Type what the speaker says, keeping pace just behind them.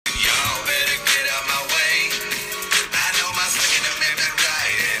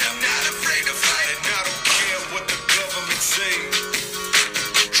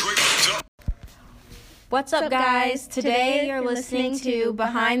What's up, guys? Today you're listening to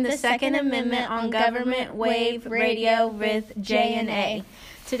Behind the Second Amendment on Government Wave Radio with J&A.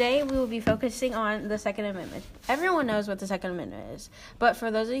 Today we will be focusing on the Second Amendment. Everyone knows what the Second Amendment is, but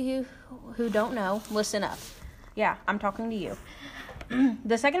for those of you who don't know, listen up. Yeah, I'm talking to you.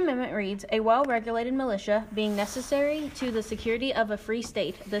 The Second Amendment reads, a well-regulated militia being necessary to the security of a free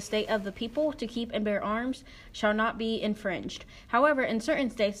state, the state of the people to keep and bear arms, shall not be infringed. However, in certain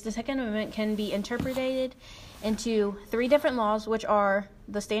states, the Second Amendment can be interpreted into three different laws, which are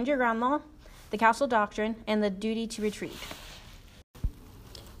the Stand Your Ground Law, the Council Doctrine, and the Duty to Retreat.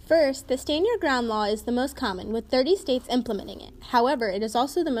 First, the Stand Your Ground Law is the most common, with 30 states implementing it. However, it is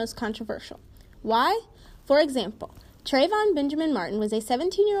also the most controversial. Why? For example, Trayvon Benjamin Martin was a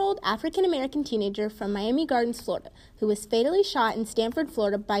 17-year-old African-American teenager from Miami Gardens, Florida, who was fatally shot in Stanford,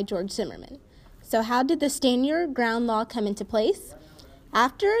 Florida by George Zimmerman. So how did the Stand Your Ground Law come into place?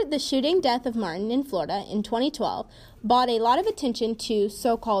 After the shooting death of Martin in Florida in 2012, brought a lot of attention to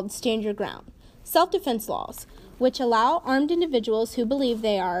so-called Stand Your Ground, self-defense laws, which allow armed individuals who believe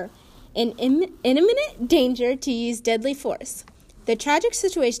they are in imminent danger to use deadly force. The tragic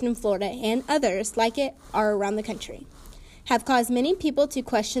situation in Florida and others like it are around the country have caused many people to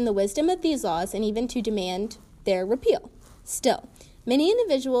question the wisdom of these laws and even to demand their repeal. Still, many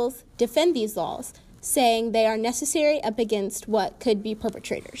individuals defend these laws, saying they are necessary up against what could be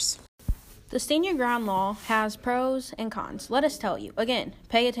perpetrators. The Stand Your Ground Law has pros and cons. Let us tell you. Again,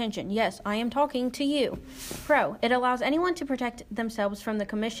 pay attention. Yes, I am talking to you. Pro, it allows anyone to protect themselves from the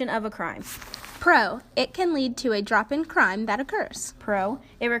commission of a crime. Pro, it can lead to a drop in crime that occurs. Pro,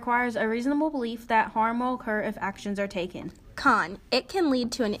 it requires a reasonable belief that harm will occur if actions are taken. Con, it can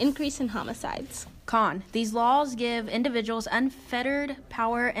lead to an increase in homicides. Con, these laws give individuals unfettered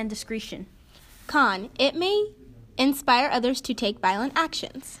power and discretion. Con, it may inspire others to take violent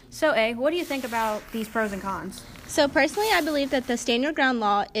actions. So, A, what do you think about these pros and cons? So, personally, I believe that the Stand Your Ground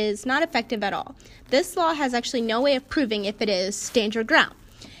law is not effective at all. This law has actually no way of proving if it is stand your ground.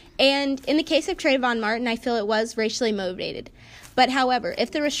 And in the case of Trayvon Martin, I feel it was racially motivated. But however, if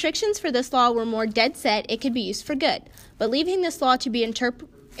the restrictions for this law were more dead set, it could be used for good. But leaving this law to be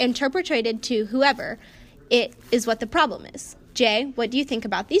interpreted to whoever, it is what the problem is. Jay, what do you think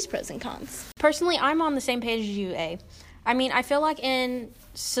about these pros and cons? Personally, I'm on the same page as you, A. I mean, I feel like in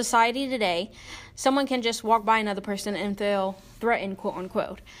society today, someone can just walk by another person and feel threatened, quote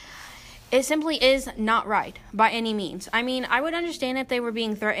unquote. It simply is not right by any means. I mean, I would understand if they were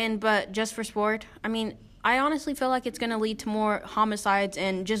being threatened, but just for sport, I mean, I honestly feel like it's going to lead to more homicides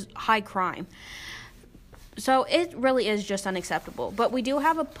and just high crime. So it really is just unacceptable. But we do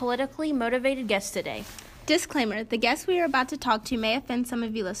have a politically motivated guest today. Disclaimer, the guest we are about to talk to may offend some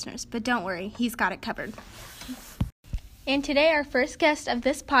of you listeners, but don't worry, he's got it covered. And today our first guest of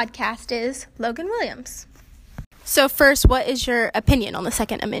this podcast is Logan Williams. So first, what is your opinion on the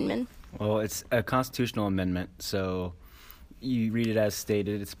Second Amendment? Well, it's a constitutional amendment, so you read it as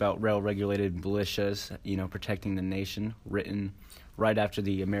stated. It's about well-regulated militias, protecting the nation, written right after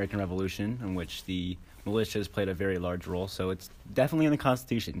the American Revolution, in which the militias played a very large role. So it's definitely in the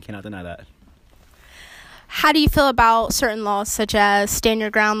Constitution. Cannot deny that. How do you feel about certain laws, such as Stand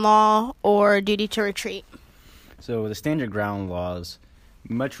Your Ground Law or Duty to Retreat? So the Stand Your Ground laws,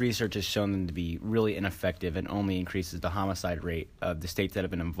 much research has shown them to be really ineffective and only increases the homicide rate of the states that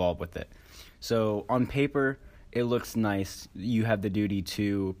have been involved with it. So on paper, it looks nice. You have the duty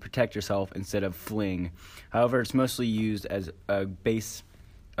to protect yourself instead of fleeing. However, it's mostly used as a base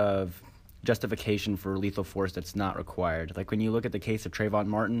of justification for lethal force that's not required. Like when you look at the case of Trayvon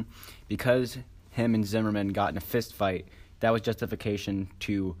Martin, because him and Zimmerman got in a fist fight, that was justification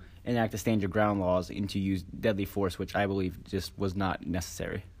to enact the Stand Your Ground laws and to use deadly force, which I believe just was not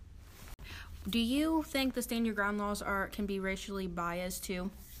necessary. Do you think the Stand Your Ground laws can be racially biased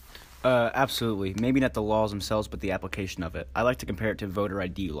too? Absolutely. Maybe not the laws themselves, but the application of it. I like to compare it to voter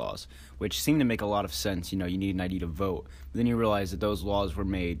ID laws, which seem to make a lot of sense. You need an ID to vote. But then you realize that those laws were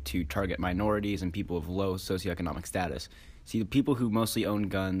made to target minorities and people of low socioeconomic status. See, the people who mostly own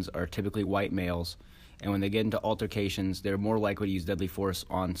guns are typically white males, and when they get into altercations, they're more likely to use deadly force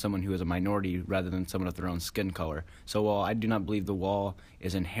on someone who is a minority rather than someone of their own skin color. So while I do not believe the law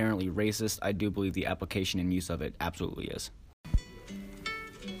is inherently racist, I do believe the application and use of it absolutely is.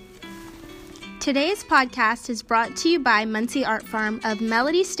 Today's podcast is brought to you by Muncie Art Farm of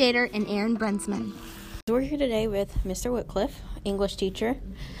Melody Stater and Aaron Brunsman. We're here today with Mr. Whitcliffe, English teacher.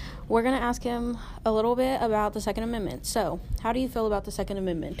 We're going to ask him a little bit about the Second Amendment. So, how do you feel about the Second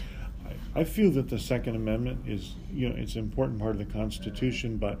Amendment? I feel that the Second Amendment is, it's an important part of the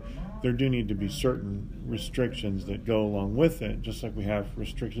Constitution, but there do need to be certain restrictions that go along with it, just like we have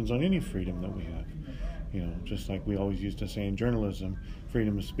restrictions on any freedom that we have. Just like we always used to say in journalism,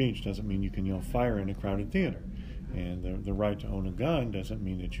 freedom of speech doesn't mean you can yell fire in a crowded theater. And the right to own a gun doesn't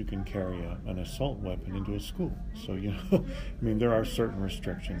mean that you can carry an assault weapon into a school. So, there are certain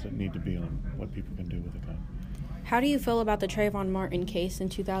restrictions that need to be on what people can do with a gun. How do you feel about the Trayvon Martin case in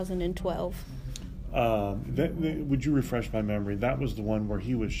 2012? Would you refresh my memory? That was the one where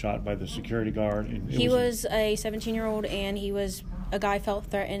he was shot by the security guard. And he was a 17-year-old, and a guy felt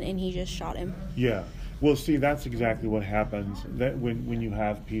threatened, and he just shot him. Yeah. Well, see, that's exactly what happens. That when you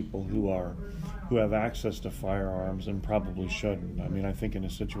have people who have access to firearms and probably shouldn't. I think in a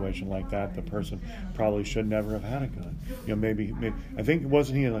situation like that, the person probably should never have had a gun. Maybe I think,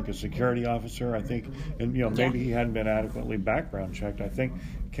 wasn't he like a security officer? I think, and maybe he hadn't been adequately background checked. I think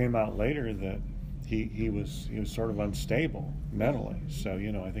it came out later that he was sort of unstable mentally. So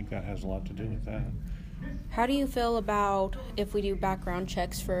I think that has a lot to do with that. How do you feel about if we do background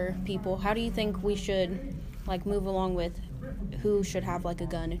checks for people? How do you think we should move along with who should have a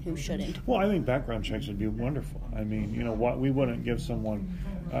gun and who shouldn't? Well, I think background checks would be wonderful. We wouldn't give someone,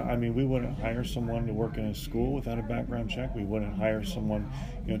 we wouldn't hire someone to work in a school without a background check. We wouldn't hire someone,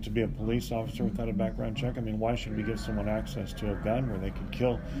 to be a police officer without a background check. why should we give someone access to a gun where they could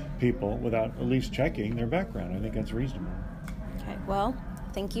kill people without at least checking their background? I think that's reasonable. Okay, well,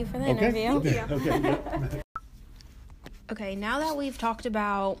 thank you for the interview. Okay. Okay, now that we've talked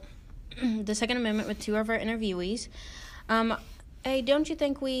about the Second Amendment with two of our interviewees, hey, don't you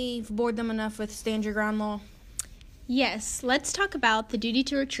think we've bored them enough with stand your ground law? Yes, let's talk about the duty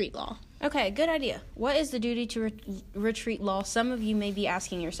to retreat law. Okay, good idea. What is the duty to retreat law? Some of you may be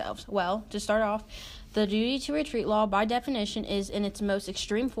asking yourselves. Well, to start off, the duty to retreat law, by definition, is in its most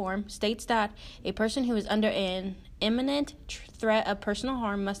extreme form, states that a person who is under an imminent threat of personal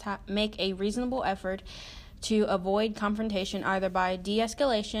harm must make a reasonable effort to avoid confrontation either by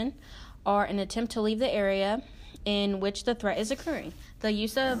de-escalation or an attempt to leave the area in which the threat is occurring. The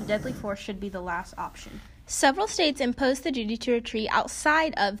use of deadly force should be the last option. Several states impose the duty to retreat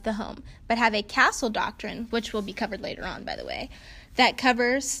outside of the home, but have a castle doctrine, which will be covered later on, by the way, that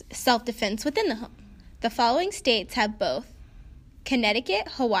covers self-defense within the home. The following states have both: Connecticut,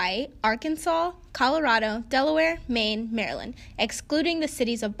 Hawaii, Arkansas, Colorado, Delaware, Maine, Maryland, excluding the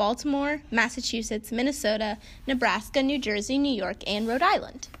cities of Baltimore, Massachusetts, Minnesota, Nebraska, New Jersey, New York, and Rhode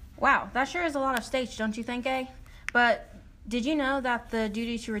Island. Wow, that sure is a lot of states, don't you think, eh? But did you know that the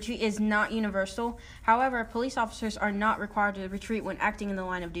duty to retreat is not universal? However, police officers are not required to retreat when acting in the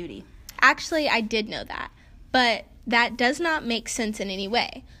line of duty. Actually, I did know that, but that does not make sense in any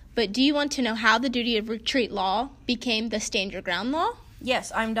way. But do you want to know how the duty of retreat law became the stand your ground law?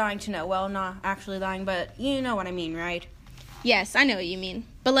 Yes, I'm dying to know. Well, not actually dying, but you know what I mean, right? Yes, I know what you mean,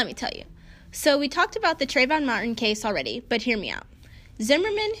 but let me tell you. So we talked about the Trayvon Martin case already, but hear me out.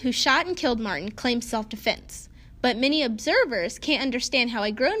 Zimmerman, who shot and killed Martin, claims self-defense. But many observers can't understand how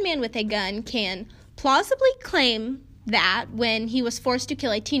a grown man with a gun can plausibly claim that when he was forced to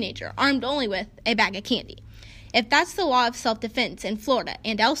kill a teenager, armed only with a bag of candy. If that's the law of self-defense in Florida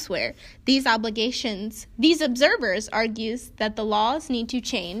and elsewhere, these observers argues that the laws need to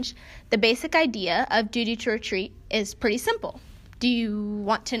change. The basic idea of duty to retreat is pretty simple. Do you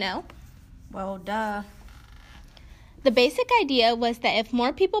want to know? Well, duh. The basic idea was that if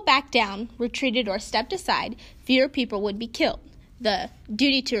more people backed down, retreated, or stepped aside, fewer people would be killed. The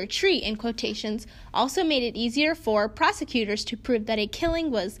duty to retreat, in quotations, also made it easier for prosecutors to prove that a killing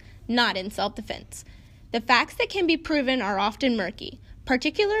was not in self-defense. The facts that can be proven are often murky,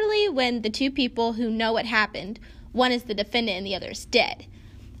 particularly when the two people who know what happened, one is the defendant and the other is dead.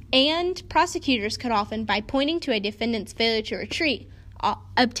 And prosecutors could often, by pointing to a defendant's failure to retreat,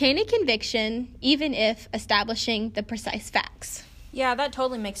 obtain a conviction, even if establishing the precise facts. Yeah, that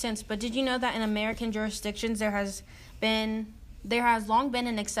totally makes sense. But did you know that in American jurisdictions there has long been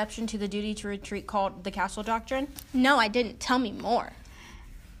an exception to the duty to retreat called the Castle Doctrine? No, I didn't. Tell me more.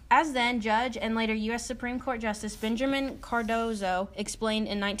 As then Judge and later U.S. Supreme Court Justice Benjamin Cardozo explained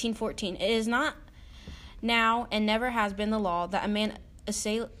in 1914, it is not now and never has been the law that a man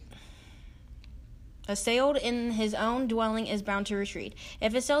assailed in his own dwelling is bound to retreat.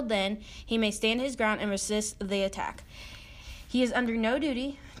 If assailed then, he may stand his ground and resist the attack. He is under no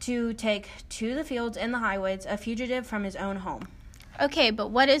duty to take to the fields and the highways a fugitive from his own home. Okay,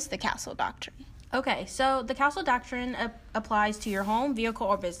 but what is the Castle Doctrine? Okay, so the Castle Doctrine applies to your home, vehicle,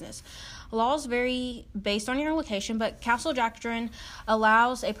 or business. Laws vary based on your location, but Castle Doctrine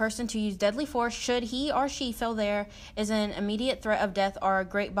allows a person to use deadly force should he or she feel there is an immediate threat of death or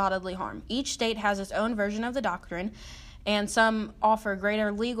great bodily harm. Each state has its own version of the doctrine. and some offer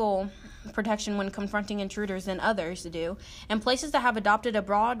greater legal protection when confronting intruders than others do. In places that have adopted a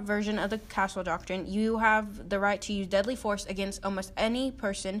broad version of the castle doctrine, you have the right to use deadly force against almost any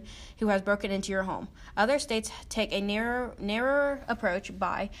person who has broken into your home. Other states take a narrower approach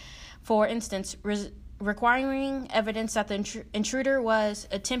by, for instance, requiring evidence that the intruder was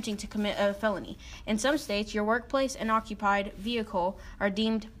attempting to commit a felony. In some states, your workplace and occupied vehicle are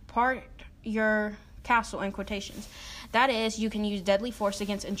deemed part your castle in quotations. That is, you can use deadly force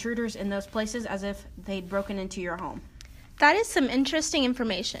against intruders in those places as if they'd broken into your home. That is some interesting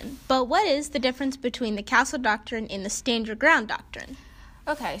information. But what is the difference between the castle doctrine and the stand your ground doctrine?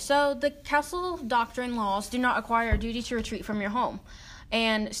 Okay, so the castle doctrine laws do not require a duty to retreat from your home,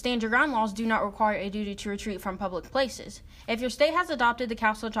 and stand your ground laws do not require a duty to retreat from public places. If your state has adopted the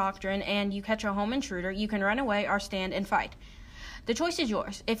castle doctrine and you catch a home intruder, you can run away or stand and fight. The choice is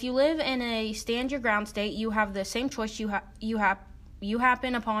yours. If you live in a stand your ground state, you have the same choice. You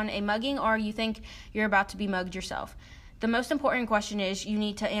happen upon a mugging, or you think you're about to be mugged yourself. The most important question you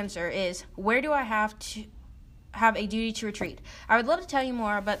need to answer is, where do I have a duty to retreat? I would love to tell you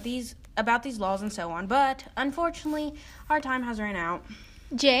more about these laws and so on, but unfortunately, our time has run out.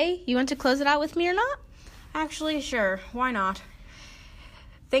 Jay, you want to close it out with me or not? Actually, sure. Why not?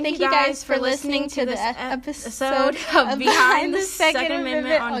 Thank you guys for listening to this episode of Behind the Second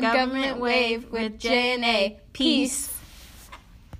Amendment on Government Wave with J&A. Peace.